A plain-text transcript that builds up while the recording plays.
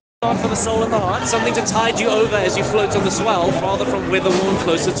Art for the soul and the heart, something to tide you over as you float on the swell, farther from weather-worn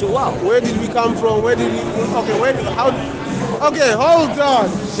closer to well. Where did we come from? Where did we? Okay, how? Okay, hold on.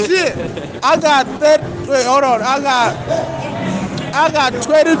 Shit, I got that. Wait, hold on. I got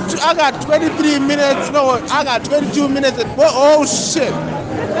 20. I got 23 minutes. No, I got 22 minutes. And oh shit.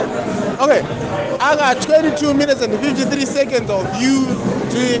 Okay, I got 22 minutes and 53 seconds of you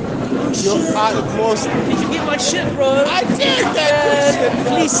doing your utmost. Did you get my shit, bro? I did that shit.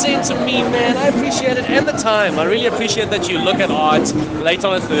 Please send to me, man. I appreciate it and the time. I really appreciate that you look at art late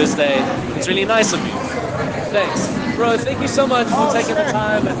on a Thursday. It's really nice of you. Thanks. Bro, thank you so much for taking the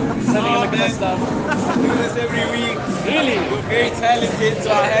time and having a look at my stuff. We do this every week. Really? You're very talented,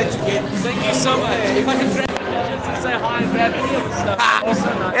 so I had to get. Thank you so much. If I can grab the pictures and say hi and grab any of the stuff, also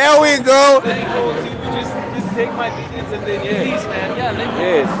nice. Here we go. Thank you. Just take my digits and then Please, man. Yeah, let me.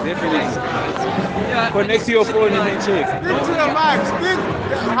 Yes, definitely. Yeah, Connect to your phone and then check. Speak to the mic. Speak.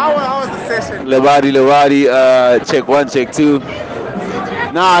 How was the session? Lewati, check 1, check 2.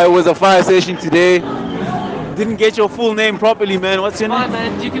 Nah, it was a fire session today. Didn't get your full name properly, man. What's your Hi, name?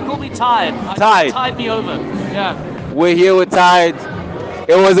 man. You can call me Tide. Tide. Tide me over. Yeah. We're here with Tide.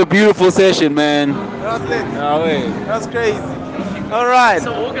 It was a beautiful session, man. That's it. No way. That's crazy. All right.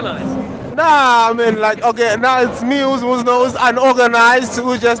 So organized. Nah, I mean, like, okay, now it's me who's unorganized,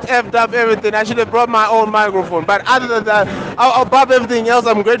 who just effed up everything. I should have brought my own microphone. But other than that, above everything else,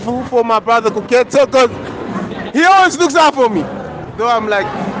 I'm grateful for my brother Kuketo, because he always looks out for me. Though I'm like,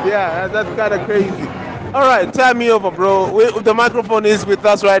 yeah, that's kind of crazy. All right, time me over, bro. The microphone is with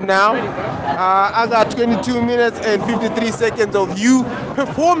us right now. I got 22 minutes and 53 seconds of you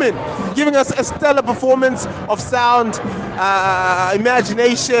performing, giving us a stellar performance of sound,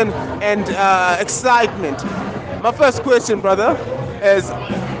 imagination, and excitement. My first question, brother, is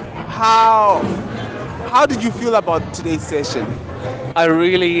how did you feel about today's session? I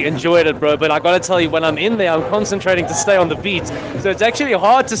really enjoyed it, bro, but I gotta tell you, when I'm in there, I'm concentrating to stay on the beat, so it's actually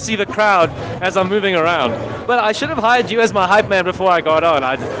hard to see the crowd as I'm moving around. But I should have hired you as my hype man before I got on.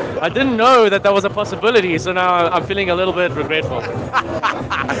 I didn't know that was a possibility, so now I'm feeling a little bit regretful.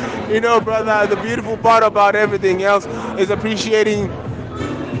 You know, brother, the beautiful part about everything else is appreciating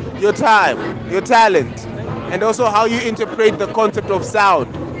your time, your talent, and also how you interpret the concept of sound.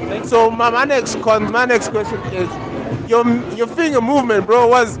 So my next question is, your finger movement, bro,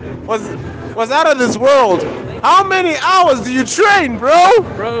 was out of this world. How many hours do you train, bro?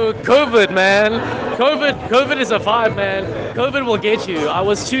 Bro, COVID, man. COVID is a vibe, man. COVID will get you. I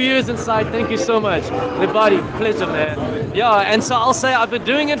was 2 years inside. Thank you so much. Libati, pleasure, man. Yeah, and so I'll say I've been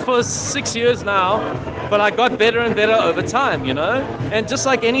doing it for 6 years now, but I got better and better over time, you know? And just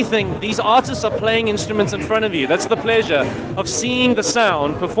like anything, these artists are playing instruments in front of you. That's the pleasure of seeing the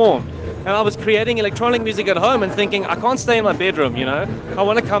sound performed. And I was creating electronic music at home and thinking, I can't stay in my bedroom, you know? I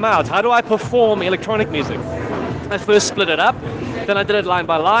want to come out. How do I perform electronic music? I first split it up, then I did it line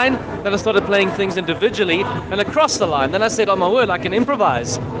by line, then I started playing things individually and across the line. Then I said, oh my word, I can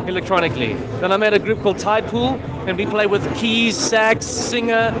improvise electronically. Then I made a group called Tide Pool, and we play with keys, sax,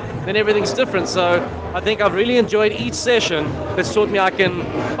 singer, and everything's different. So I think I've really enjoyed each session that's taught me I can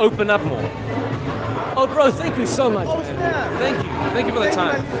open up more. Oh bro, thank you so much. Man. Thank you for the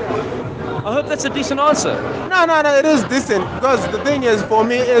time. I hope that's a decent answer. No, it is decent, because the thing is, for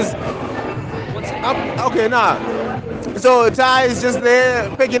me, is... Okay, nah. So Ty is just there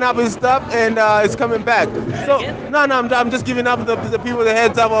picking up his stuff and it's coming back. So no, I'm just giving up the people the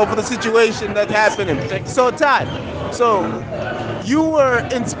heads up over the situation that's happening. So Ty, so you were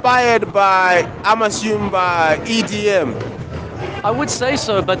inspired by, I'm assuming, by EDM. I would say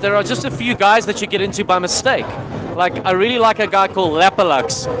so, but there are just a few guys that you get into by mistake. Like, I really like a guy called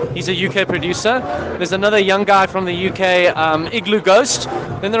Lapalux. He's a UK producer. There's another young guy from the UK, Igloo Ghost.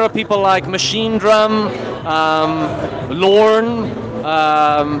 Then there are people like Machine Drum, Lorne.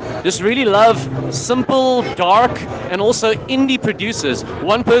 Just really love simple, dark, and also indie producers.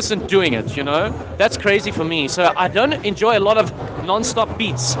 One person doing it, you know? That's crazy for me. So I don't enjoy a lot of non-stop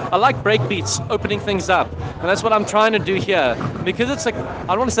beats. I like break beats, opening things up. And that's what I'm trying to do here. Because it's I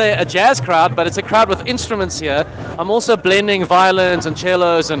don't want to say a jazz crowd, but it's a crowd with instruments here. I'm also blending violins and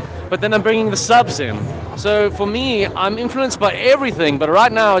cellos, but then I'm bringing the subs in. So for me, I'm influenced by everything, but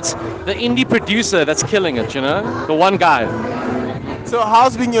right now it's the indie producer that's killing it, you know? The one guy. So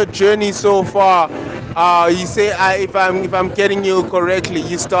how's been your journey so far? You say, if I'm getting you correctly,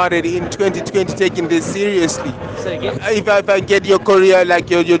 you started in 2020 taking this seriously. Say again? If I get your career, like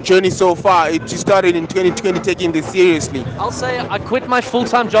your journey so far, you started in 2020 taking this seriously. I'll say I quit my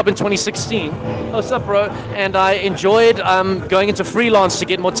full-time job in 2016 What's up, bro? And I enjoyed going into freelance to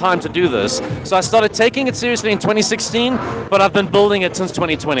get more time to do this. So I started taking it seriously in 2016, but I've been building it since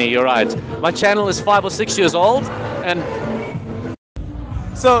 2020. You're right. My channel is 5 or 6 years old, and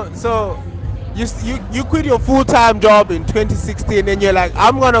So you quit your full-time job in 2016, and you're like,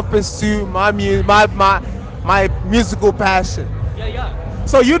 I'm gonna pursue my musical passion. yeah.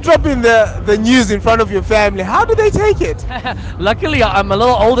 So you drop in the news in front of your family. How do they take it? Luckily, I'm a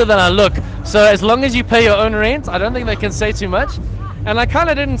little older than I look, so as long as you pay your own rent, I don't think they can say too much. And I kind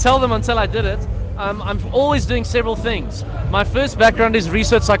of didn't tell them until I did it. I'm always doing several things. My first background is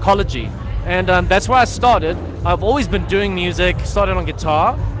research psychology, and that's where I started. I've always been doing music, started on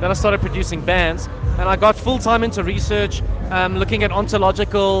guitar, then I started producing bands, and I got full-time into research, looking at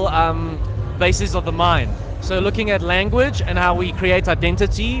ontological bases of the mind. So looking at language and how we create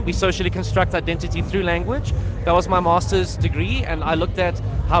identity, we socially construct identity through language. That was my master's degree, and I looked at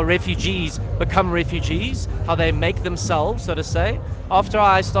how refugees become refugees, how they make themselves, so to say. After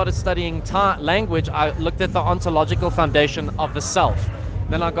I started studying language, I looked at the ontological foundation of the self.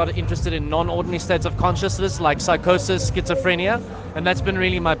 Then I got interested in non-ordinary states of consciousness like psychosis, schizophrenia, and that's been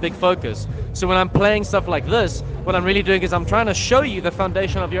really my big focus. So when I'm playing stuff like this, what I'm really doing is I'm trying to show you the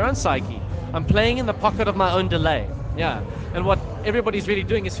foundation of your own psyche. I'm playing in the pocket of my own delay. Yeah. And what everybody's really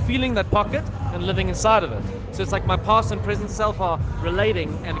doing is feeling that pocket and living inside of it. So it's like my past and present self are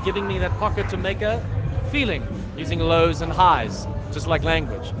relating and giving me that pocket to make a feeling using lows and highs, just like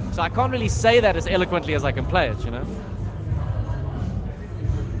language. So I can't really say that as eloquently as I can play it, you know?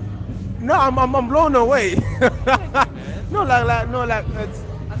 No, I'm blown away. No, like it's.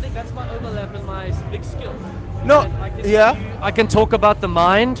 I think that's my overlap and my big skill. No, yeah. I can talk about the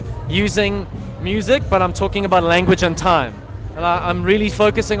mind using music, but I'm talking about language and time. And I'm really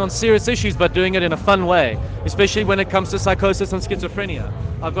focusing on serious issues, but doing it in a fun way, especially when it comes to psychosis and schizophrenia.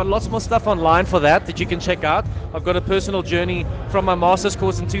 I've got lots more stuff online for that you can check out. I've got a personal journey from my master's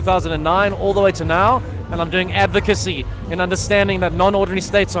course in 2009 all the way to now, and I'm doing advocacy in understanding that non-ordinary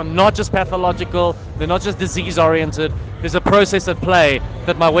states are not just pathological, they're not just disease-oriented. There's a process at play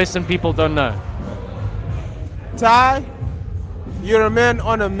that my Western people don't know. Ty, you're a man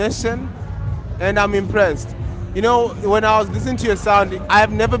on a mission, and I'm impressed. You know, when I was listening to your sound,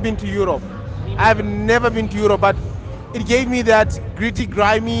 I've never been to Europe. I've never been to Europe, but it gave me that gritty,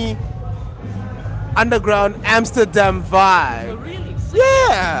 grimy, underground Amsterdam vibe. Oh, really?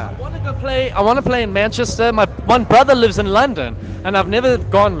 Yeah. I want to play in Manchester. My one brother lives in London, and I've never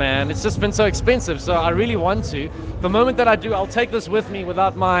gone, man. It's just been so expensive, so I really want to. The moment that I do, I'll take this with me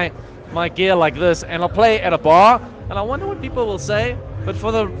without my gear like this, and I'll play at a bar, and I wonder what people will say. But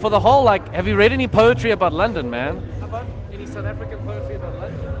for the whole, like, have you read any poetry about London, man? About any South African poetry about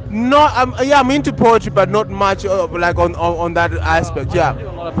London? No, I'm into poetry, but not much like on that aspect. I don't do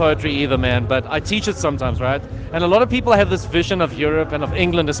a lot of poetry either, man, but I teach it sometimes, right? And a lot of people have this vision of Europe and of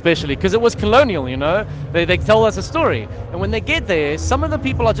England especially, because it was colonial, you know? They tell us a story. And when they get there, some of the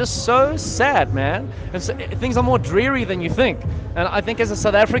people are just so sad, man. And so, things are more dreary than you think. And I think as a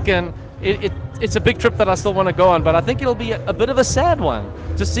South African, it's a big trip that I still want to go on, but I think it'll be a bit of a sad one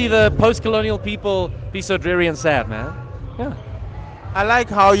to see the post-colonial people be so dreary and sad, man. Yeah. I like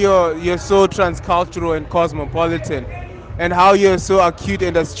how you're so transcultural and cosmopolitan, and how you're so acute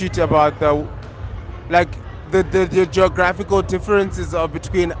and astute about the geographical differences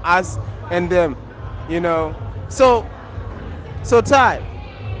between us and them, you know. So Ty,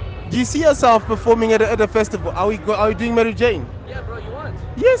 do you see yourself performing at a festival? Are we doing Mary Jane? Yeah, bro, you want?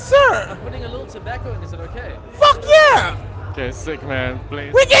 Yes, sir. I'm putting a little tobacco in. Is it okay? Fuck yeah! Okay, sick, man.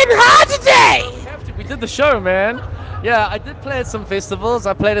 Please. We're getting high today. We have to. We did the show, man. Yeah, I did play at some festivals.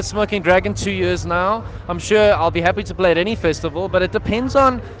 I played at Smoking Dragon 2 years now. I'm sure I'll be happy to play at any festival, but it depends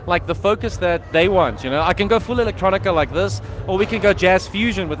on like the focus that they want, you know. I can go full electronica like this, or we can go jazz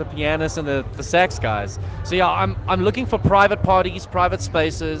fusion with the pianist and the sax guys. So yeah, I'm looking for private parties, private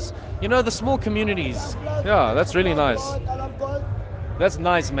spaces, you know, the small communities. Yeah, that's really nice. That's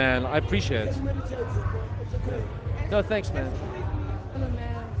nice, man. I appreciate it. No, thanks, man. Hello,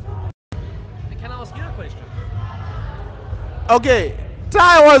 man. Can I ask you a question? Okay,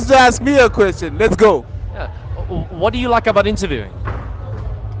 Ty wants to ask me a question. Let's go. Yeah. What do you like about interviewing?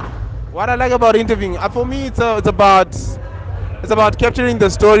 What I like about interviewing, for me, it's about capturing the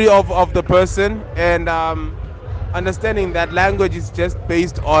story of the person, and understanding that language is just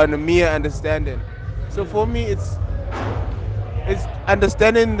based on mere understanding. So for me, it's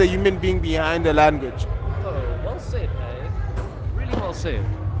understanding the human being behind the language. Oh, well said, man. Really well said.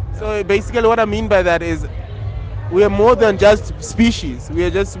 So basically, what I mean by that is, we are more than just species. We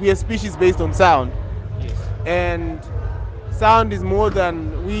are species based on sound. Yes. And sound is more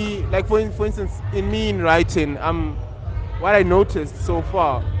than we like for instance in me in writing, what I noticed so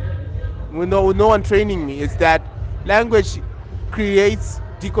far with no one training me is that language creates,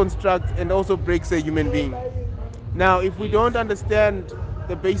 deconstructs, and also breaks a human being. Now, if we don't understand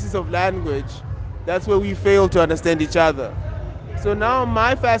the basis of language, that's where we fail to understand each other. So now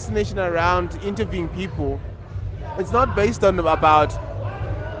my fascination around interviewing people, it's not based on about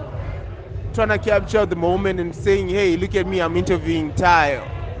trying to capture the moment and saying, hey, look at me, I'm interviewing Ty.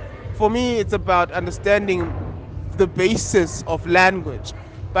 For me, it's about understanding the basis of language.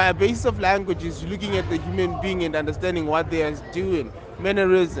 By a basis of language is looking at the human being and understanding what they are doing,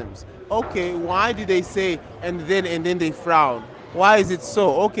 mannerisms. Okay, why did they say and then they frown? Why is it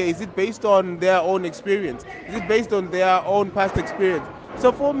so? Okay, is it based on their own experience? Is it based on their own past experience?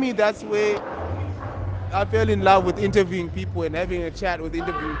 So for me, that's where I fell in love with interviewing people and having a chat with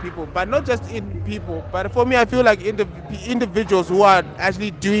interviewing people, but not just in people. But for me, I feel like individuals who are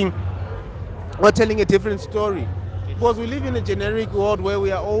actually doing or telling a different story. Because we live in a generic world where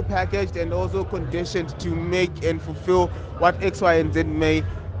we are all packaged and also conditioned to make and fulfill what X, Y, and Z may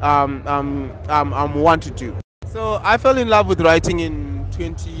want to do. So I fell in love with writing in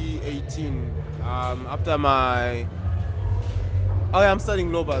 2018 after my. Oh, yeah, I'm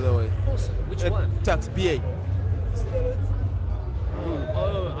studying law, by the way. Awesome. Which At one? Tax BA.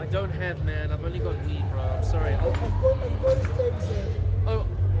 Oh, I don't have, man. I've only got weed, bro. I'm sorry. Oh,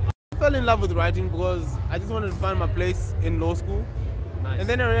 I fell in love with writing because I just wanted to find my place in law school. nice. And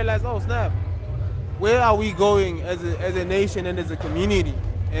then I realized, oh snap, where are we going as a nation and as a community?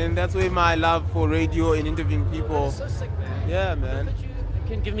 And that's where my love for radio and interviewing people. So sick, man. Yeah, man. That you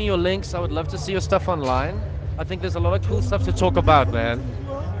can give me your links. I would love to see your stuff online. I think there's a lot of cool stuff to talk about, man.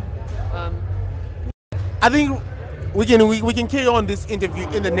 Um, I think we can carry on this interview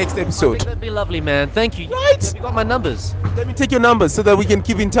in the next I think episode. that'd be lovely, man. Thank you. Right. Have you got my numbers? Let me take your numbers so that we can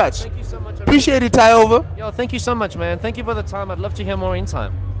keep in touch. Thank you so much. Appreciate it, Ty over. Yo, thank you so much, man. Thank you for the time. I'd love to hear more in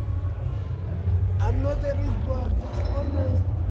time. I'm not a rich boy.